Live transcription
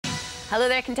Hello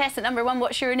there, contestant number 1.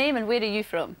 What's your name and where are you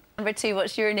from? Number 2,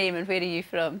 what's your name and where are you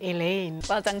from? Elaine.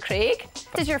 Well done, Craig.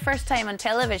 This is your first time on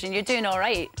television. You're doing all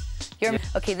right.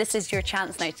 OK, this is your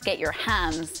chance now to get your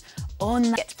hands on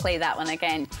that. Get to play that one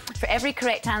again. For every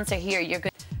correct answer here, you're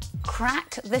going to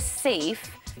crack the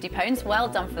safe. £50. Well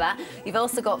done for that. You've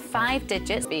also got 5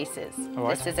 digit spaces.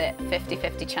 Right. This is it.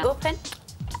 50-50 chance. Open.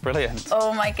 Brilliant.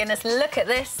 Oh my goodness, look at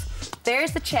this.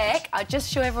 There's the cheque. I'll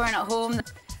just show everyone at home.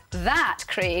 That,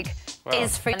 Craig,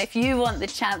 is for you. And if you want the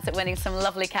chance at winning some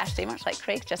lovely cash today, much like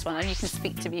Craig just won, you can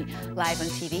speak to me live on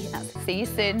TV. See you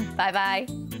soon. Bye-bye.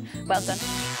 Well done.